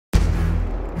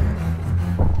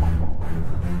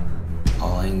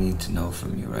I need to know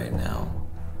from you right now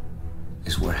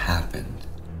is what happened.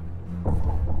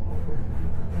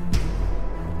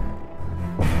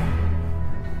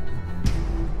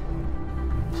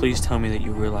 Please tell me that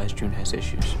you realize June has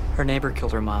issues. Her neighbor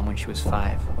killed her mom when she was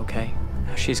 5, okay?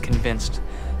 Now she's convinced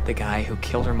the guy who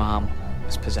killed her mom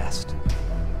was possessed.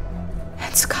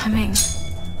 It's coming.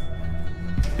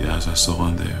 Yeah, as I saw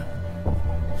on there,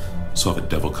 saw the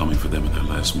devil coming for them in their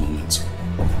last moments.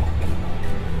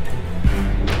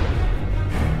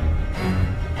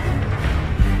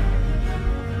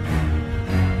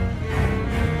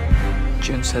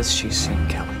 June says she's seen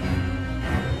Kelly.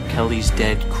 Kelly's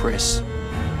dead, Chris.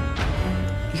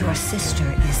 Your sister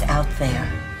is out there.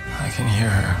 I can hear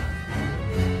her.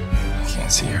 I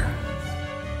can't see her.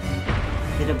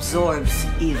 It absorbs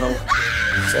evil,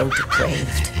 so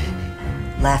depraved,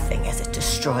 laughing as it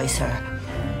destroys her.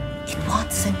 It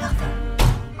wants another.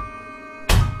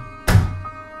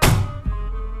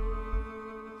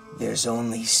 There's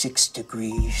only 6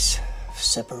 degrees of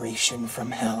separation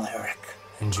from hell, Eric.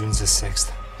 And June's the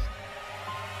 6th.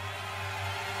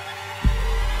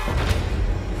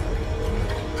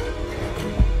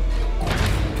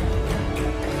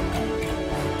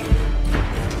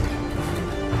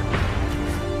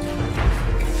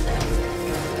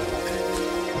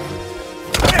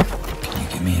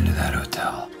 Get me into that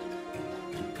hotel.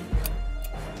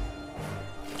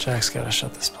 Jack's gotta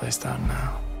shut this place down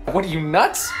now. What are you,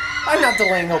 nuts? I'm not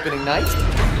delaying opening night.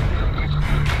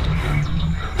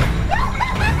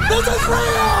 This is real!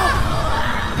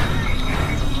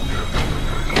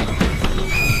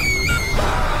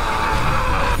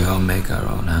 We all make our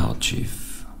own hell,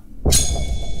 Chief.